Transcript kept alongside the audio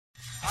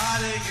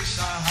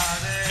Krishna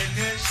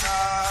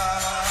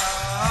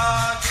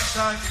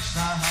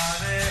Krishna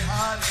Hare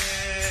Hare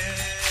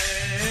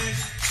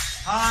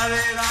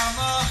Hare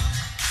Rama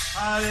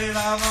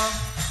Rama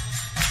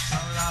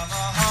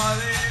Rama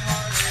Hare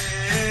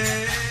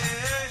Hare.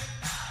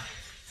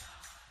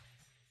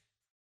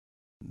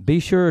 Be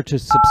sure to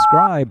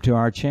subscribe to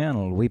our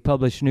channel. We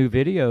publish new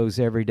videos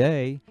every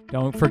day.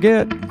 Don't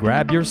forget,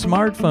 grab your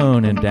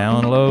smartphone and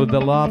download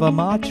the Lava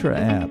Matra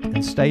app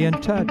and stay in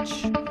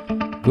touch.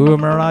 Guru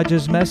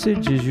Maharaj's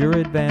message is your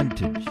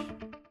advantage.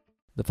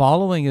 The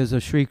following is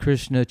a Sri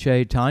Krishna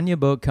Chaitanya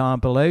book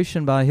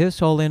compilation by His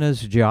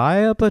Holiness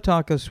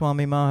Jayapataka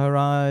Swami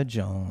Maharaj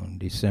on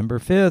December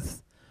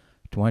 5th,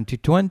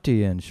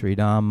 2020 in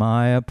Sridham,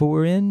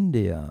 Mayapur,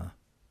 India.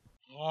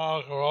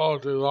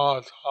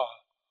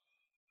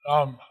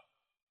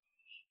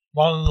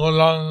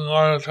 Mangalang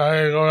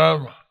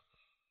Aratayaram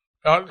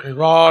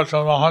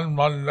Yativasamahan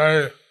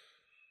Mande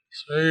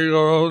Sri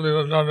Guru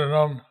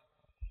Nivasanam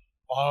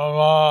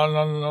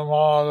Paramananda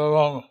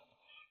Madhavam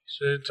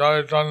Sri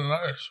Chaitanya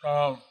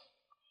Islam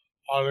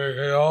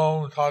Hare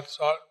Om Tat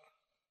Sat.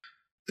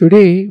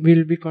 Today we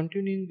will be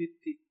continuing with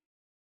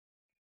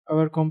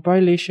our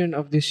compilation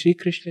of the Sri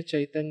Krishna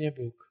Chaitanya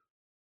book.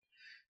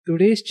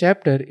 Today's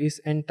chapter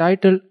is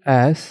entitled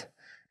as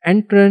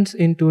Entrance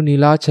into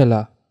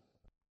Nīlācala.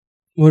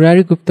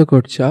 Murari Gupta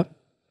Kocha.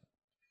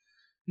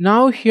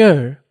 Now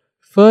hear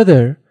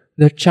further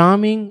the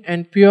charming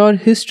and pure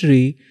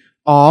history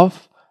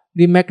of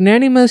the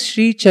magnanimous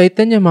Sri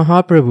Chaitanya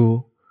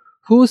Mahaprabhu,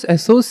 whose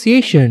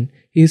association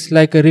is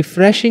like a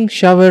refreshing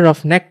shower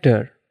of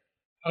nectar.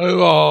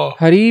 Haribol.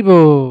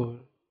 Haribol.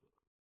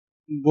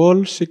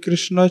 बोल श्री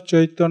कृष्ण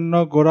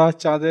चैतन्य गोरा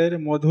चाँदेर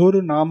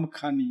मधुर नाम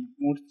खानी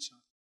मूर्छा.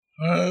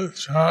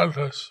 Chant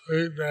the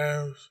sweet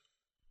names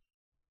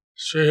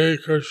Sri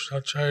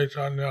Krishna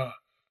Chaitanya.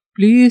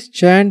 Please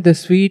chant the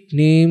sweet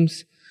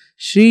names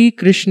Sri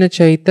Krishna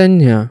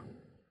Chaitanya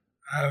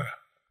And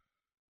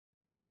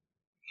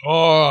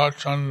Gaura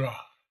Chandra.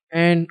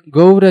 and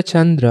Gaura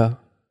Chandra.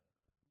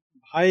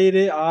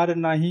 ভাইরে আর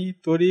নাহি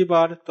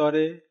তরিবার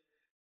তরে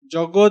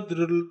জগৎ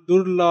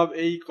দুর্লভ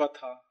এই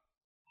কথা.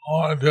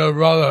 Oh, dear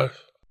brothers,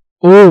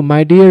 Oh,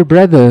 my dear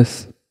brothers,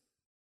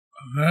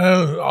 the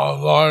names of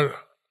Lord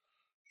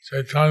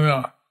Chaitanya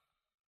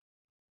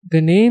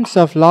the names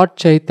of Lord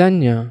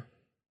Chaitanya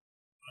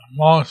are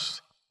most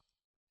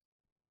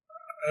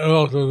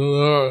able to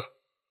deliver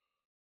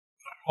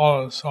the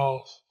fallen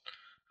souls.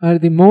 are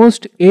the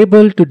most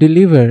able to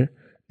deliver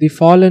the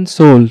fallen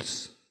souls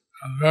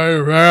And very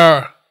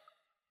rare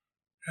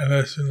in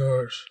this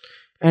universe.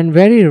 and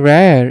very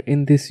rare in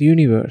this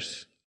universe.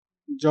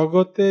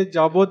 জগতে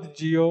যাবৎ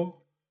জিও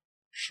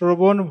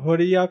শ্রবণ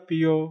ভরিয়া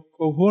পিও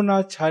কভু না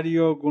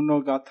ছাড়িও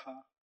গুণগাথা.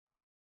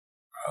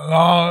 As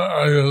long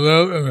as you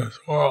live in this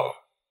world,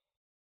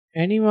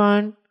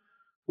 Anyone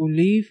who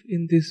live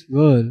in this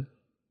world,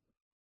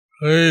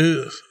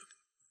 please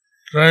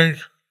drink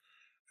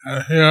and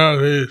hear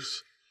these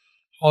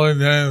holy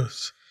names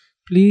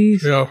please,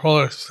 to your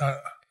full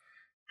extent.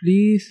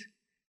 please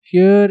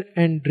hear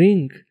and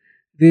drink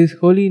this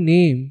holy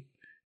name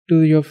to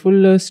your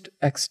fullest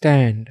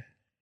extent.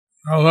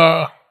 Never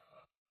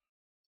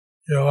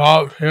give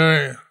up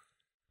hearing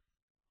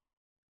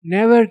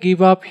Never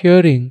give up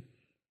hearing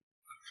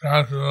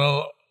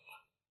transcendental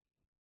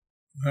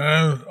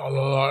names of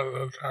the Lord,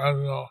 the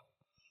transcendental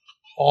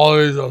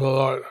qualities of the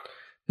Lord.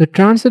 the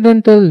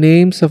transcendental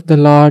names of the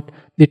Lord,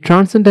 the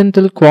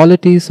transcendental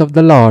qualities of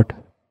the Lord,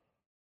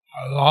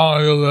 As long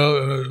as you live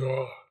in this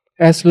world.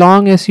 as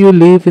long as you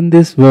live in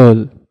this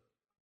world.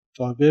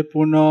 তবে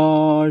পুনঃ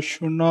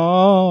শুন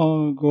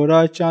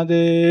গোরা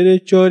চাঁদের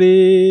চরি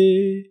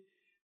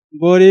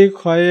বরি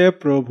ক্ষয়ে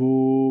প্রভু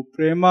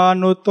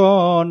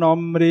প্রেমানুতন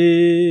অমৃ.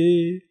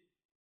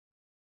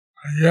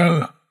 Again,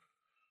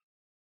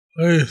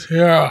 please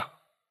hear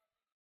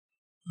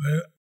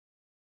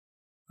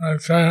the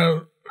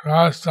same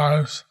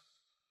pastimes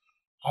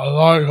of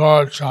Lord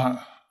Gaurachan.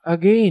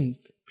 Again,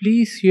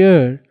 please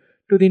hear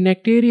to the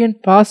nectarian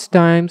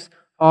pastimes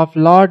of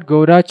Lord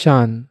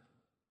Gaurachan.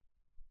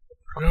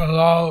 Your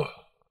love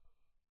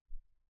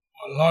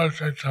for Lord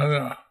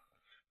Chaitanya,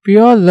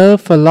 Pure love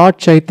for Lord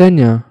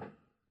Chaitanya,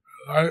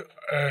 like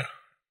a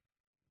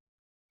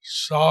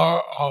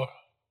shower of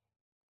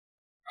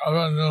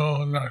ever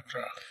new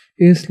nectar.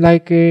 is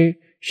like a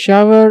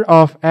shower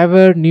of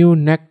ever new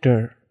nectar.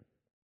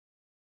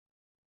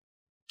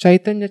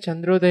 Chaitanya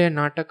Chandrodaya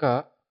Nataka,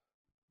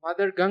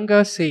 Mother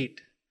Ganga said,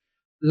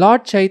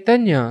 Lord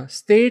Chaitanya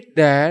stayed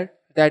there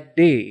that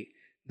day.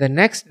 The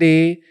next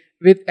day,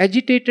 with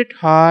agitated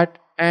heart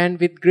and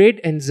with great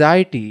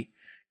anxiety,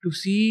 to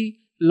see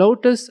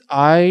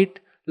lotus-eyed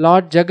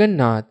Lord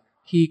Jagannath,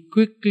 he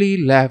quickly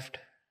left.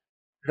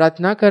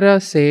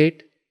 Ratnakara said,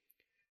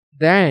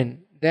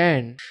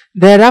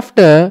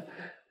 Thereafter,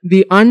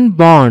 the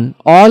unborn,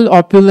 all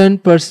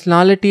opulent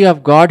personality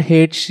of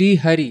Godhead Sri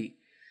Hari,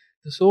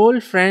 the sole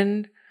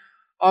friend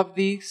of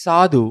the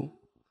sadhu,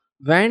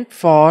 went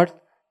forth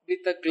with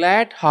a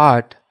glad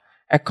heart,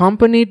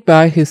 accompanied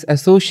by his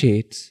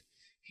associates.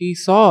 he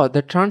saw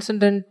the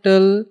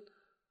transcendental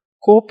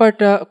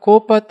Kopata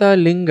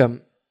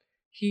Lingam.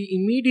 He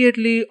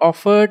immediately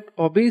offered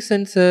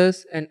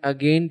obeisances and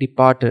again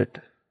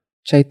departed.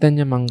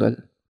 Chaitanya Mangal.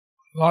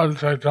 Lord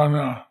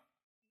Chaitanya,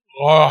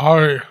 Lord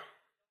Hari,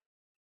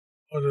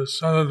 was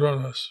descended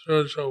from the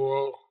spiritual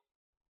world.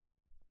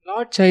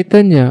 Lord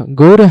Chaitanya,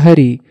 Gaura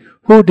Hari,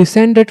 who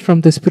descended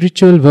from the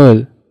spiritual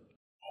world,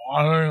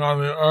 Wandering on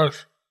the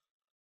earth,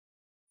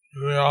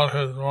 giving out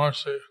his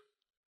mercy.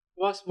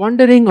 was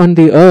wandering on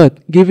the earth,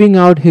 giving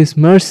out his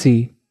mercy.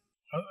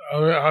 With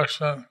every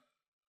action,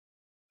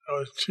 he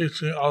was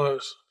teaching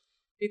others.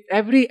 With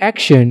every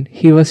action,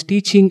 he was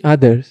teaching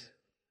others.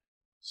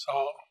 So,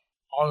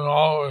 all in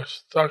all,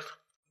 respect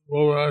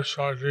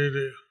Bhuvaneshwar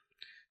deity.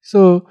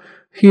 So,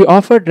 he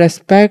offered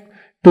respect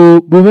to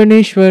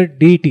Bhuvaneshwar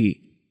deity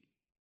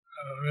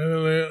and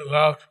immediately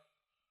left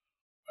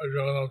for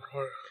Jagannath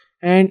Puri.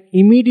 and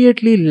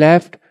immediately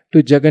left to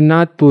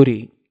Jagannath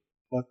Puri.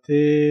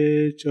 পথে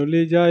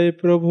চলে যায়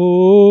প্রভু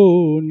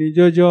নিজ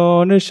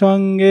জন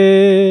সঙ্গে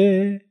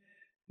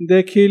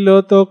দেখিল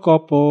তো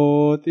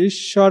কপট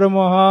ঈশ্বর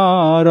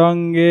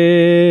মহারঙ্গে।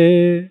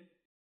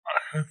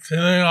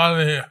 Continuing on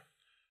the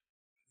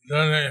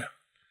journey,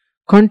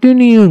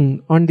 Continuing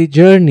on the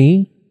journey,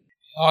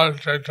 Lord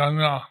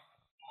Chaitanya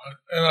was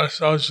in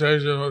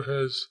association with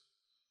his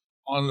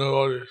own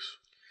devotees.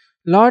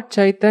 Lord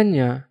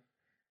Chaitanya,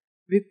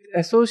 with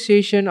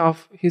association of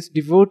his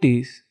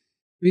devotees,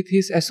 with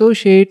his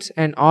associates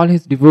and all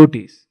his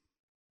devotees,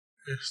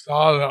 He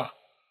saw the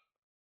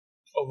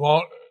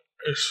Bhuvan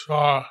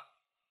Ishwar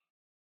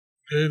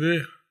deity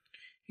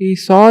he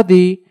saw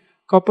the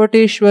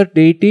Kapateshwar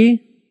deity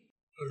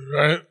with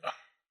great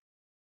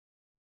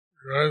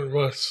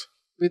bliss.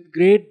 with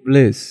great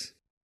bliss.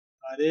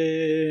 আরে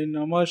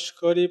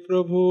নমস্কারি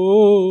প্রভু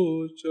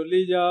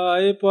চলি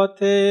যায়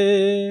পথে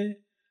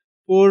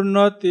পূর্ণ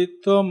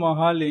তীর্থ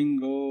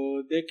মহালিঙ্গ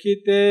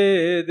দেখিতে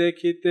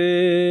দেখিতে।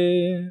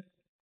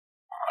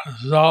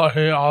 So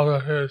he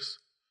offered his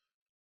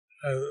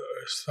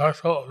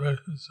respectful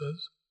obeisances.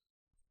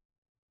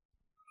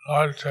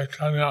 Lord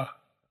Chaitanya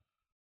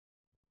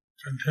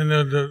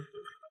continued to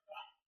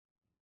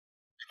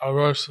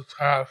traverse the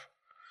path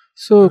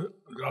So,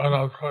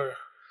 Jagannath Puri.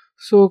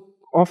 so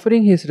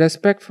offering his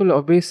respectful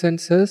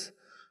obeisances,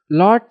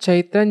 Lord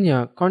Chaitanya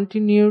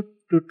continued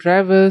to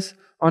traverse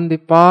on the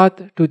path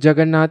to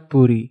Jagannath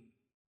Puri.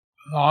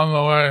 Along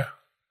the way,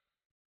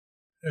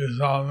 he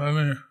saw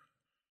many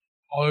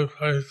holy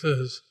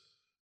places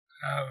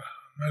and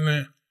many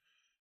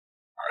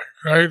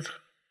great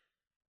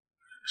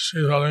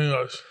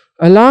Shivalingas.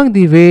 Along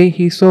the way,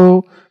 he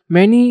saw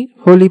many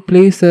holy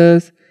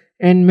places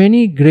and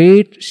many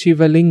great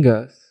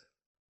Shivalingas.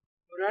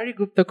 Murari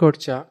Gupta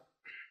Korcha.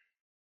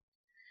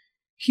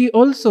 He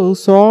also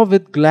saw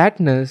with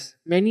gladness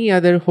many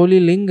other holy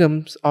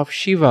lingams of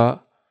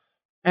Shiva,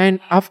 and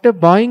after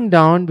bowing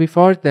down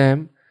before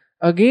them,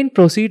 again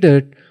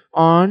proceeded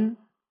on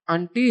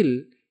until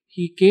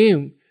he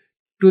came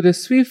to the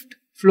swift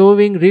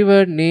flowing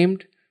river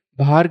named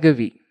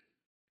Bhargavi.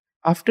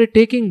 After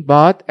taking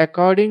bath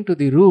according to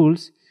the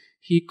rules,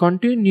 he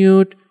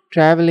continued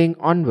traveling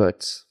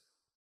onwards.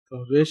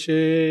 তবে সে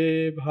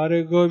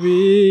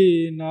ভার্গবী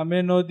নামে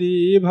নদী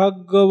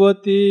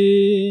ভাগ্যবতী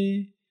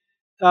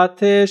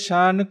তাতে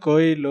শান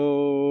কইল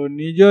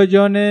নিজ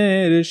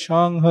জনের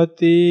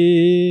সংহতি।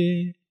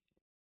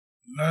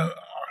 Then,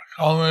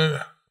 accompanied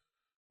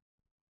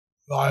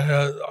by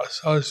his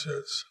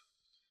associates,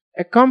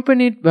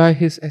 Accompanied by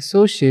his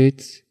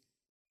associates,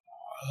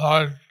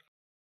 Lord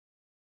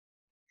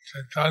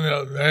Chaitanya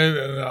bathed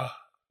in the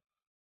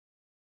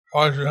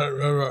fortunate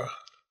river.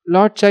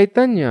 Lord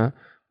Chaitanya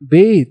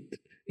bathed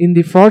in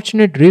the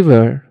fortunate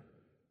river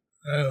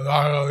Named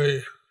Bhargavi.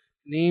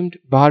 named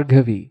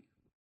Bhargavi.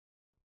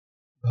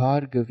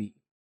 Bhargavi.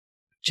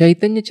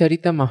 Chaitanya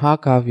Charita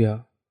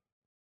Mahakavya.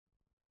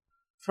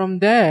 From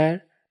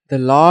there, the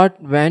Lord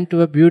went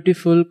to a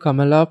beautiful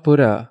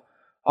Kamalapura,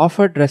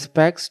 offered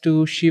respects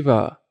to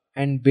Shiva,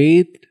 and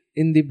bathed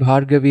in the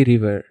Bhargavi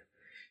river.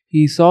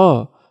 He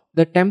saw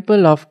the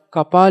temple of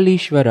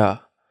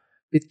Kapalishvara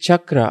with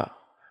chakra,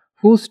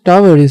 whose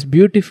tower is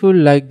beautiful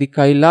like the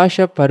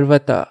Kailasha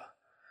Parvata,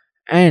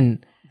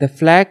 and the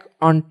flag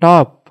on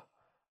top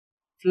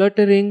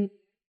fluttering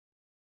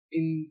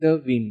in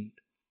the wind.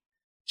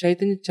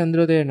 Chaitanya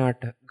Chandrodaya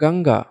Nata,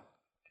 Ganga.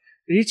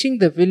 Reaching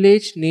the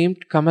village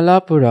named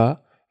Kamalapura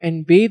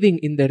and bathing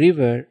in the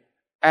river,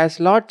 as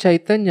Lord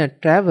Chaitanya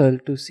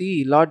travelled to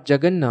see Lord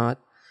Jagannath,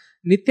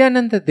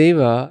 Nityananda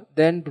Deva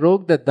then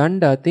broke the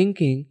danda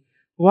thinking,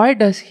 why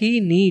does he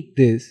need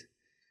this?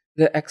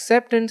 The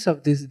acceptance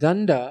of this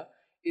danda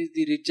is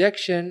the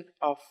rejection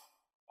of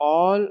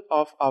all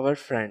of our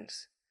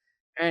friends,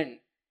 and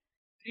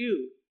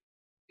threw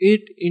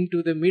it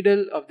into the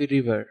middle of the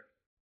river.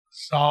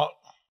 So,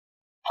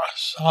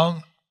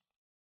 some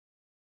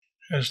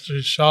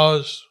history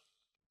shows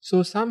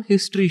So some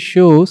history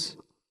shows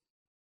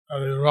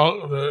that he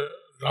wrote the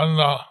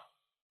danda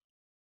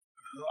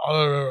in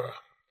other river.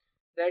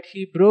 that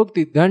he broke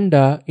the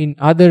danda in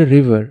other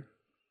river.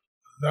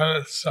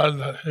 Then it said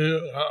that he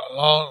went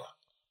alone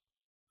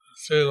to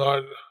see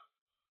Lord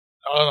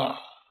Jagannath.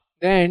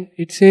 Then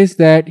it says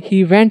that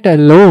he went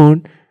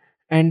alone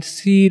and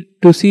see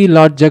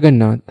Lord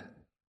Jagannath.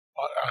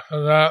 But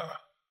after that,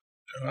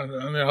 he went to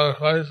many other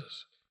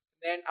places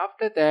Then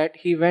after that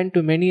he went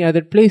to many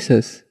other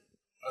places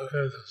with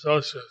his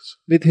associates.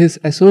 with his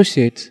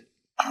associates.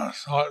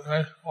 So it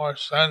makes more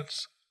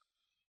sense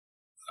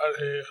that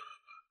he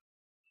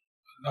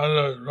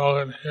another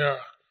broken here.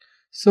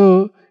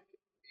 So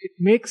it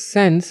makes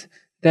sense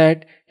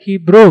that he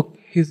broke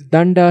his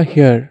danda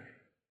here,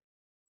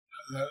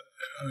 And that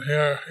from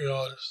here he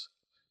goes.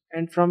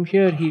 and from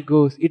here he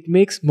goes. It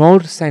makes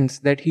more sense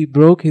that he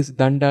broke his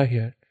danda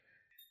here.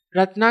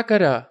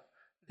 Ratnakara,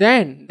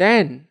 then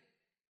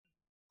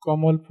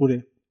কমলপুরে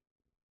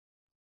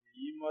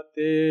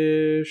মতে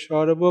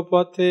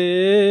সর্বপথে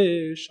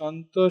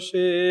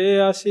সন্তোষে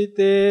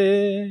আসিতে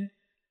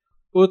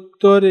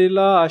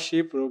উত্তরিলা আসি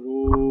প্রভু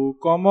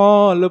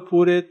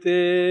কমলপুরেতে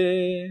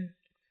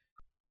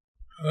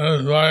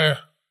And this way,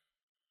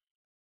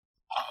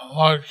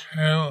 Lord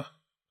came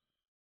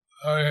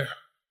very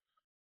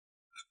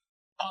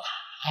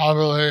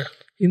happily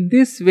in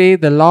this way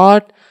the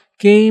Lord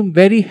came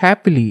very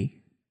happily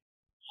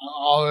on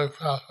all the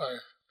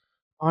pathways.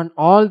 on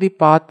all the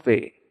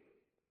pathway.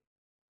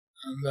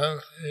 And then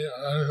he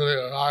eventually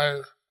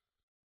arrived.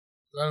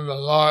 Then the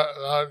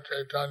Lord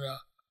Chaitanya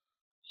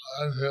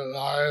eventually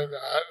arrived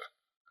at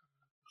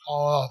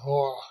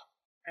Mayapur.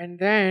 And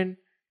then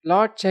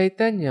Lord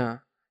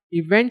Chaitanya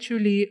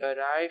eventually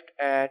arrived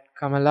at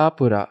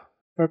Kamalapura.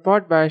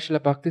 Purport by Srila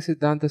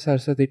Bhaktisiddhanta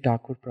Saraswati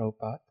Thakur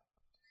Prabhupada.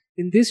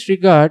 In this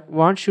regard,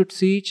 one should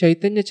see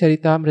Chaitanya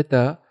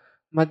Charitamrita,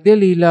 Madhya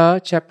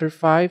Leela, chapter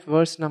 5,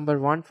 verse number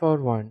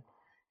 141.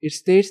 It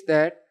states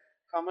that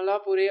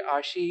Kamalapure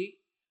Ashi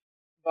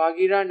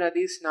Bhagira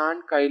Nadi Snan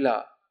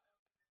Kaila.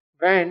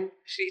 When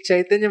Sri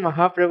Chaitanya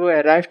Mahaprabhu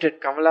arrived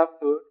at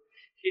Kamalapur,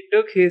 he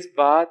took his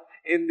bath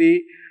in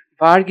the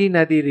Bhargi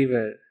Nadi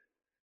river.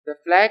 The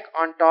flag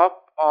on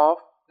top of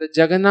the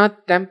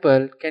Jagannath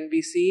temple can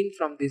be seen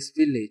from this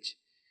village.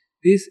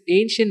 This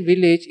ancient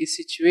village is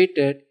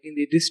situated in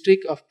the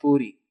district of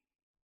Puri.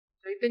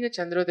 Chaitanya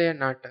Chandrodaya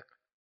Natak.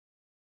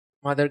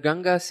 Mother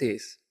Ganga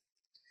says,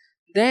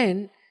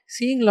 then,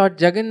 seeing Lord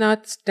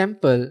Jagannath's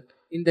temple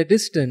in the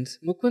distance,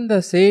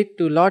 Mukunda said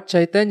to Lord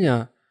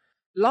Chaitanya,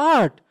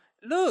 Lord,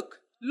 look!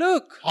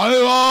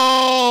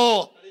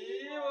 Haribo!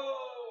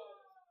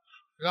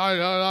 Jai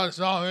Jagannath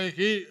Swami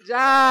ki.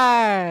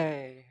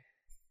 Jai!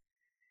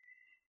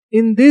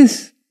 In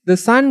this, the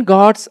sun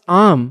god's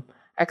arm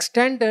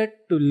extended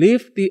to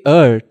lift the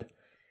earth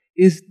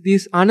is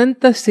this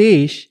Ananta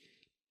Sesh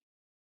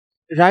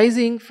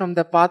rising from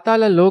the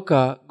Patala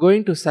Loka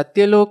going to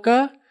Satya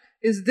Loka.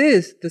 Is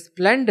this the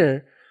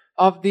splendor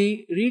of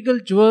the regal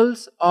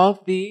jewels of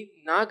the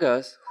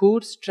Nagas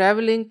hoods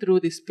traveling through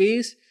the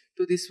space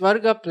to the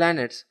Swarga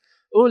planets?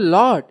 O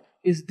Lord,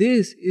 is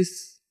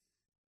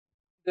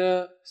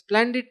the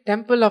splendid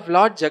temple of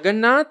Lord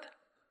Jagannath?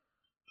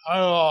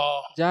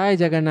 Haribo! Jai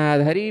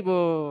Jagannath,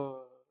 Haribo.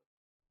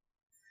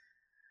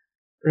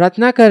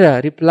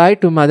 Ratnakara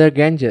replied to Mother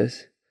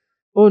Ganges,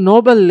 O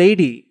noble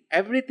lady,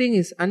 everything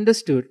is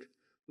understood.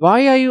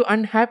 Why are you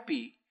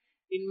unhappy?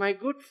 In my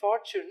good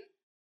fortune,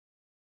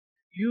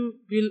 you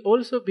will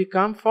also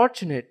become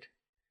fortunate.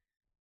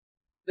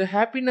 The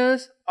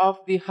happiness of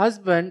the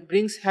husband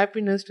brings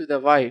happiness to the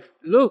wife.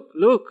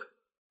 Look.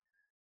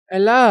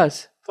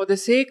 Alas, for the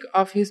sake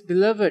of his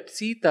beloved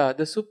Sita,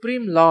 the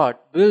Supreme Lord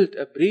built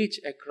a bridge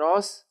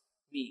across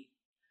me.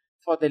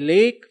 For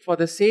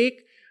the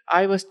sake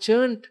I was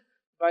churned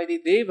by the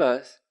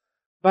Devas,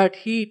 but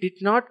he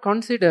did not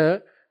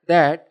consider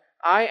that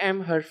I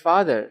am her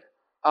father.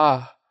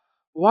 Ah,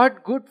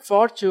 what good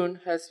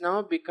fortune has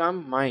now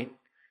become mine.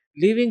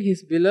 Leaving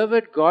his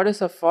beloved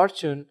goddess of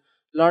fortune,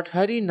 Lord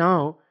Hari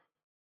now,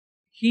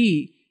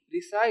 he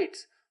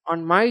resides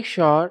on my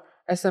shore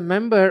as a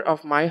member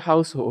of my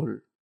household.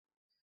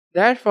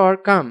 Therefore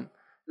come,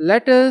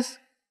 let us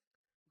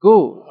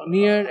go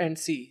near and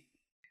see.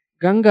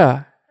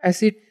 Ganga,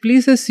 as it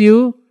pleases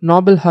you,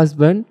 noble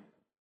husband,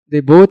 they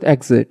both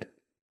exit.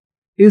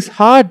 His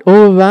heart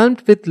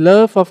overwhelmed with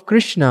love of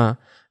Krishna,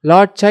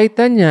 Lord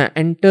Chaitanya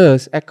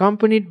enters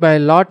accompanied by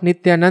Lord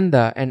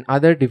Nityananda and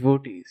other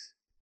devotees.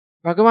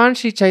 Bhagavan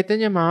Sri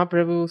Chaitanya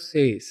Mahaprabhu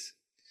says,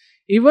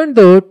 even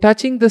though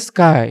touching the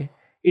sky,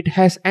 it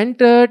has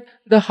entered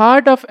the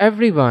heart of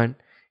everyone.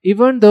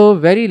 Even though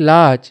very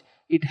large,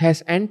 it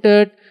has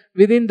entered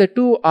within the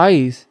two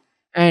eyes.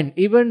 And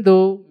even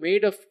though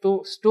made of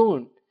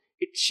stone,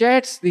 it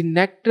sheds the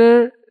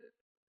nectar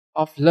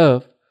of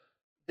love.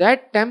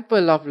 That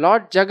temple of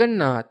Lord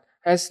Jagannath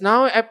has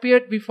now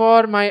appeared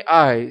before my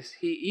eyes.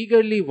 He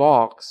eagerly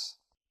walks.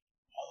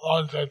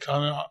 Lord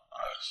Chaitanya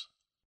is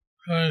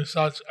feeling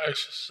such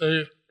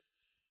ecstasy,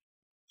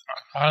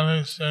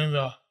 finally seeing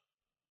the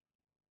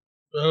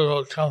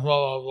beautiful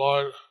temple of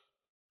Lord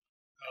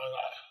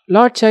Jagannath.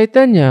 Lord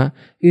Chaitanya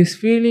is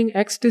feeling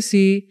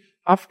ecstasy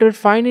after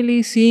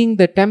finally seeing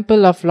the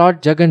temple of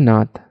Lord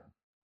Jagannath.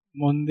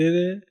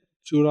 মন্দিরে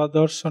চূড়া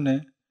দর্শনে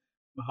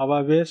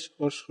ভাবাবেশ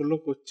ও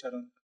শ্লোক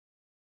উচ্চারণ।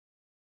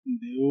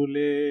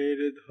 দেউলের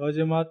ধ্বজ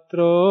মাত্র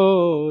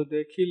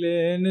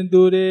দেখিলেন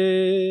দূরে,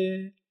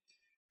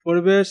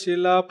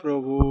 প্রবেশিলা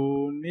প্রভু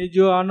নিজ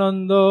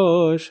আনন্দ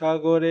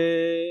সাগরে।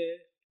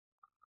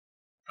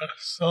 As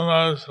soon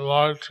as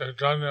Lord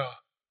Chaitanya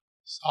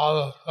saw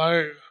the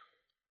flag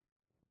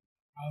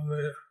on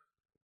the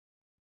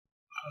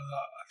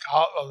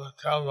top of the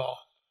temple,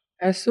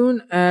 As soon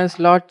as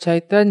Lord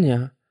Chaitanya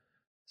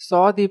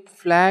saw the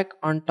flag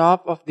on top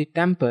of the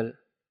temple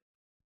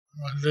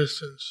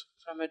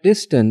from a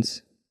distance,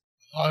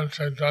 Lord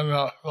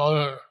Chaitanya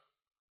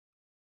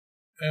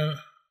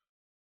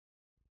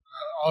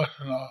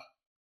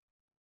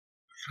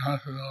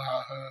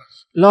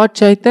Lord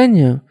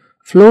Chaitanya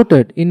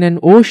floated in an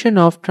ocean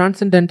of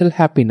transcendental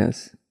happiness.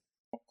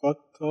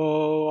 কত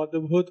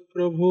অদ্ভুত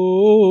প্রভু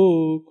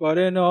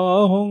করেন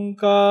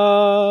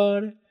অহংকার,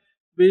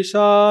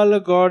 বিশাল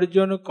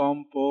গর্জন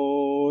comp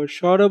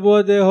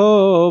সর্বদেহ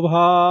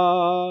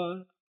ভার।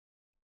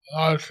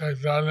 Lord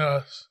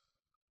Chaitanya's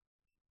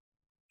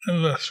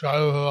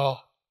indescribable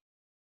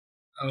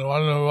and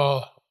wonderful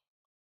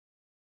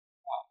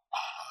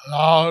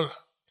loud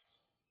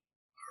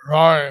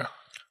roaring.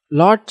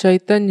 Lord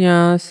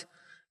Chaitanya's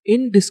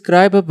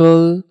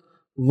indescribable,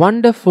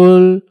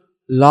 wonderful,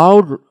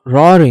 loud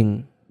roaring,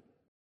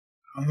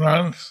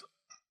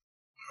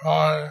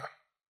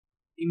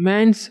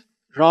 immense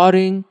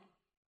roaring,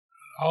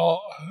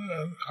 all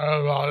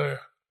entire body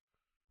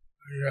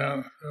began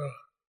to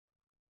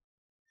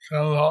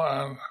tremble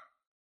and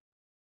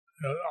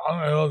is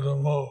unable to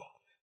move.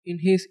 In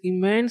his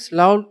immense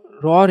loud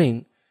roaring,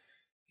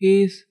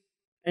 his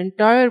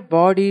entire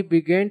body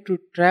began to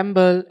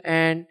tremble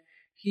and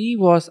he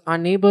was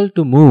unable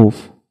to move.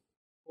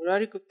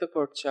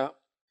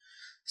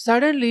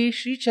 Suddenly,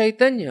 Sri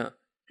Chaitanya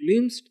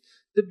glimpsed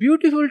the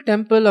beautiful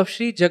temple of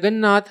Sri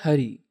Jagannath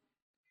Hari.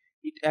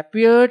 It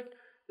appeared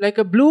like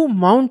a blue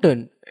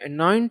mountain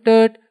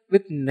anointed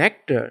with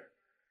nectar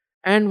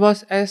and was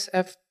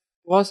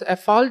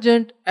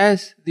effulgent as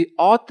the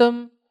autumn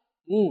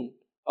moon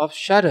of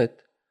Sharat,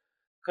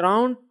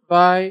 crowned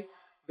by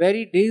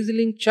very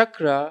dazzling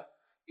chakra.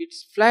 Its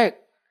flag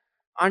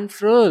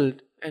unfurled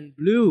and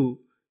blew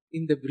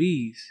in the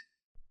breeze.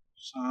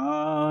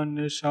 শান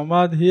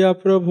সমাধিয়া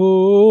প্রভু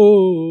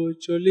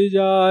চলি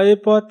যায়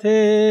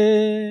পথে,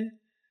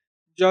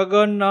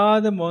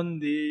 জগন্নাথ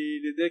মন্দির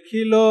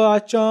দেখিল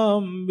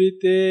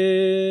আচম্বিতে।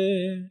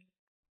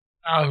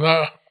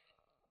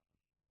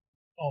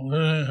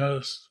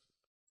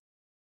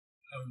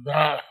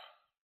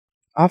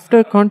 After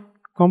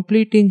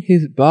completing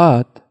his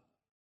bath,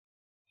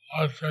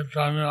 Lord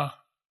Chaitanya,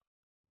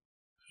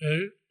 he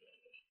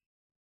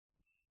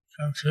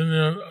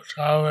continued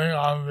traveling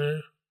on the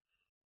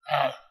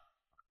path.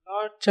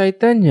 Lord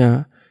Chaitanya,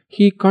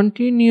 he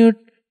continued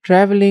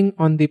traveling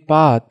on the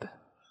path.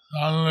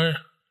 Suddenly,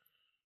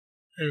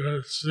 he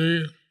could see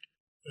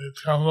the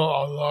temple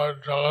of Lord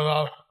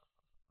Jagannath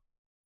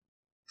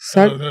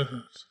in the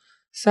distance.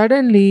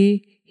 Suddenly,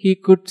 he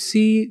could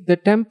see the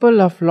temple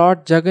of Lord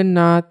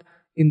Jagannath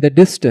in the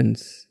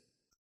distance.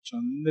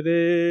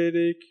 চন্দ্রের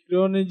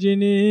কিরণ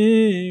যিনি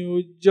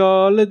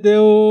উজ্জ্বল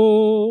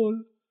দেউল,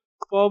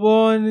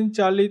 পবন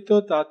চালিত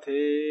তাতে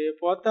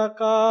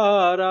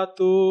পতাকার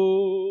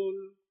Atul.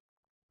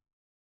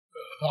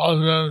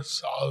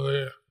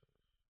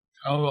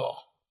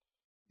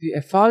 The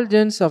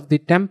effulgence of the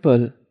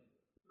temple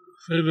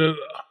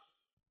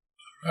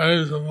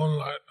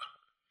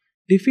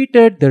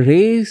defeated the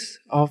rays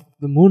of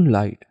the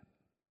moonlight.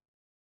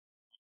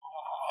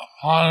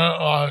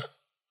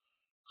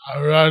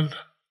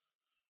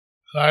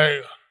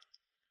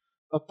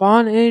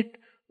 Upon it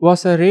was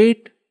a red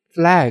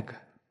flag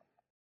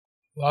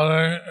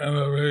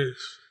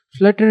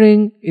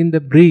fluttering in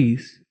the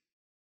breeze.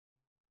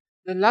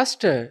 The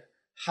luster,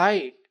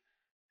 height,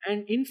 and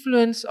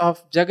influence of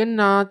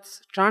Jagannath's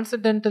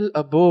transcendental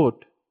abode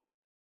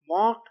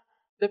marked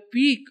the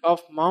peak of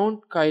Mount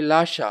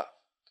Kailasha.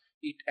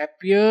 It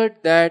appeared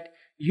that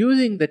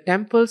using the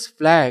temple's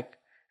flag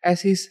as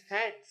his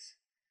hands,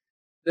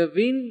 the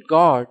wind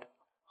god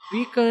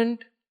beckoned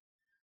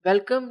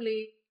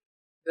welcomingly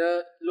the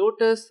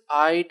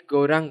lotus-eyed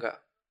Gauranga.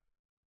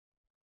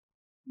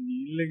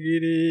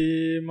 Nilgiri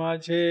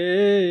মাঝে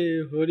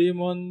হরি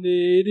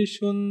মন্দির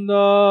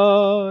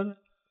সুন্দর,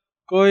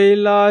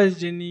 কৈলাস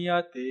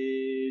জিনিয়াতে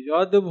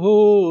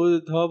অদ্ভুত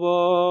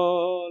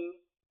ধবল।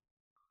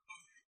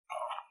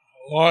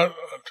 What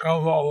a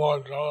temple of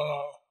Lord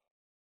Jagannath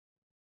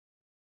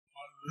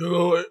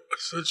was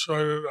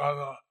situated on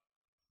the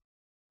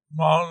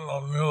mountain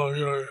of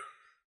Nīlācala.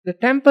 The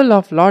temple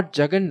of Lord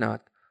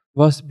Jagannath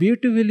was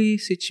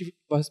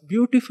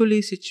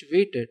beautifully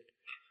situated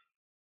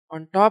on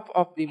top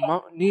of the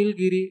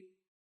Nilgiri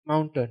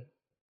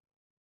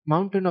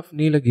mountain of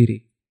Nilagiri.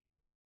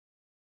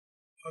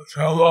 The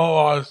temple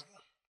was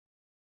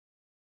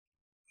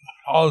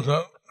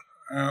effulgent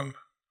and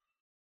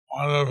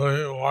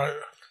wonderfully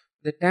white.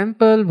 The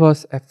temple was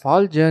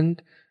effulgent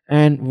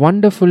and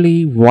wonderfully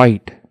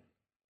white.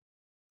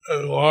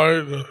 its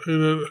glory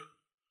defeated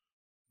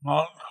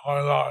Mount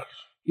Kailash.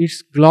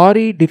 Its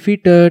glory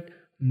defeated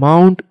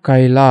Mount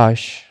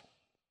Kailash.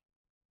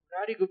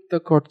 Gupta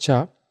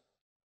Kocha.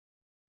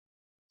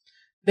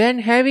 Then,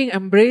 having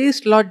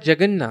embraced Lord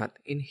Jagannath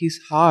in his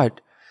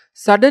heart,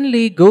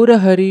 suddenly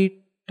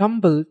Gaurahari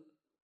tumbled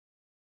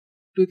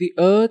to the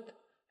earth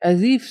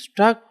as if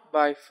struck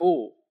by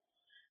foe,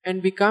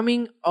 and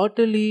becoming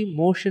utterly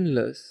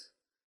motionless.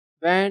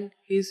 When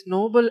his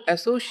noble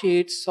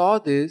associates saw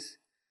this,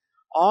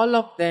 all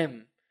of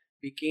them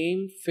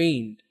became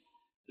faint,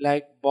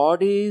 like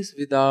bodies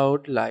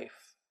without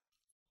life.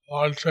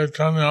 Lord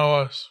Chaitanya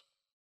was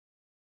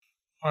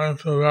going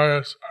through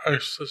various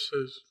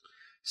ecstasies.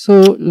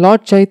 So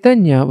Lord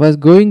Chaitanya was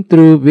going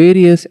through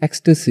various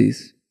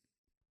ecstasies.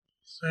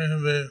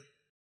 Seeing the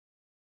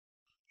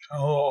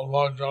temple of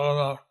Lord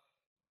Jagannath,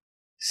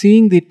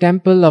 Seeing the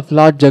temple of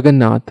Lord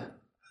Jagannath,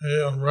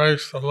 he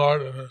embraced the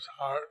Lord in his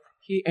heart.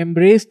 He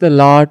embraced the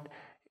Lord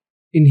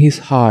in his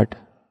heart.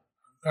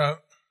 And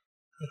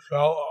he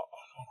felt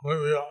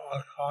completely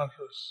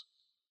unconscious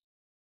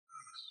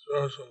in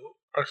spiritual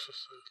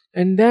ecstasy.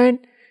 And then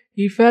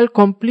he felt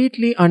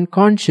completely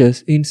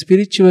unconscious in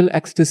spiritual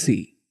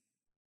ecstasy.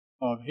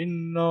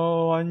 অভিন্ন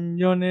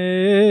অঞ্জনে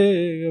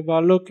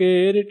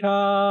বালকের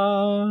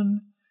ঠান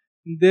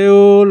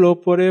দেউল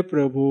ওপরে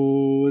প্রভু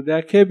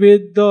দেখে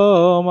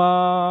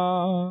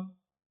বিদ্যমান।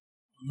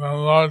 Then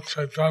Lord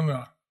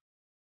Chaitanya,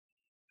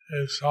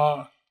 he saw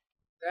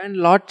Then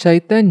Lord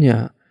Chaitanya,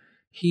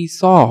 he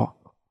saw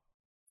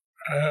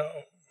a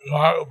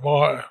black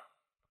boy,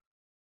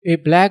 a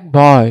black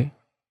boy,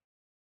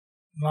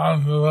 not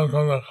different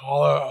from the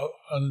color of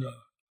Anjan,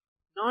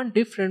 not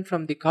different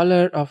from the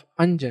color of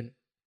Anjan,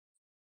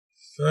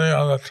 sitting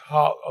on the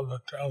top of the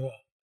temple,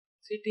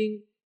 sitting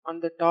on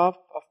the top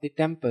of the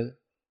temple,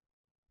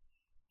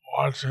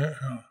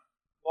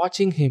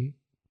 watching him.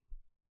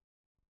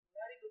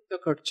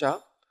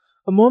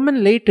 A moment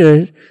later,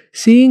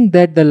 seeing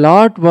that the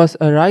Lord was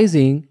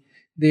arising,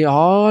 they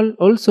all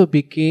also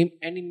became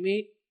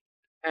animate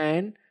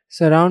and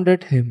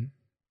surrounded him.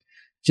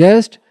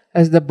 Just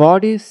as the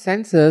body's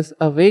senses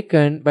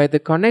awakened by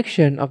the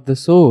connection of the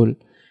soul,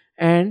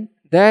 and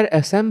there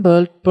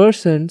assembled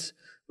persons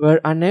were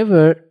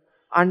unaware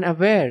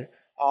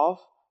of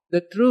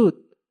the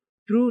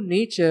true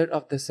nature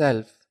of the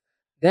self.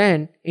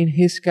 Then, in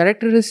his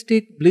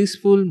characteristic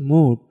blissful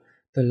mood,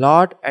 the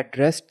Lord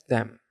addressed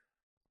them.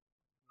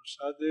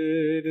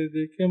 প্রসাদের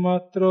দিকে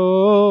মাত্র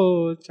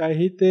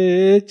চাহিতে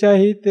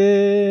চাহিতে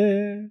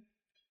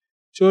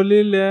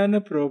চলিলেন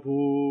প্রভু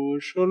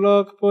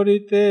শোলক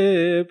পড়িতে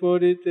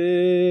পড়িতে।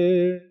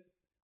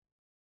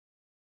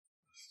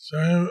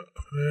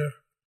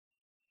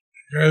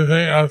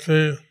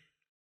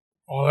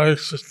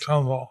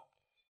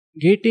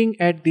 Gazing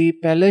at the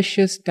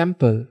Palacious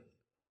Temple.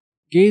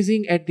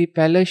 Gazing at the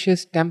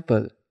Palacious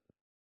Temple.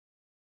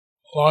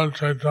 Lord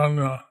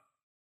Chaitanya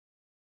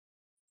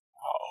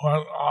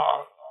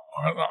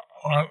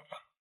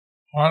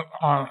went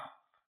on.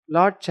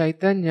 Lord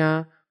Chaitanya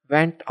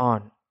went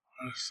on.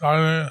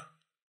 Reciting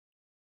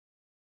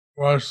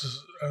verses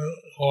in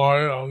the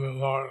glory of the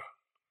Lord.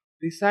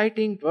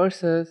 Reciting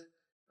verses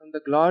on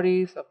the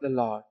glories of the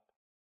Lord.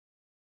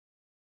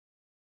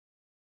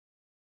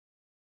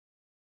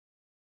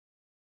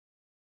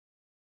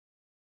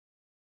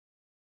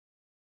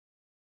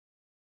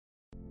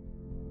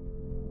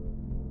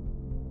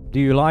 Do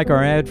you like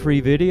our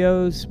ad-free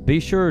videos? Be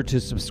sure to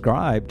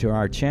subscribe to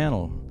our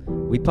channel.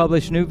 We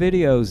publish new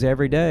videos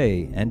every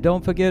day, and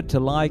don't forget to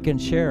like and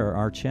share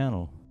our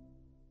channel.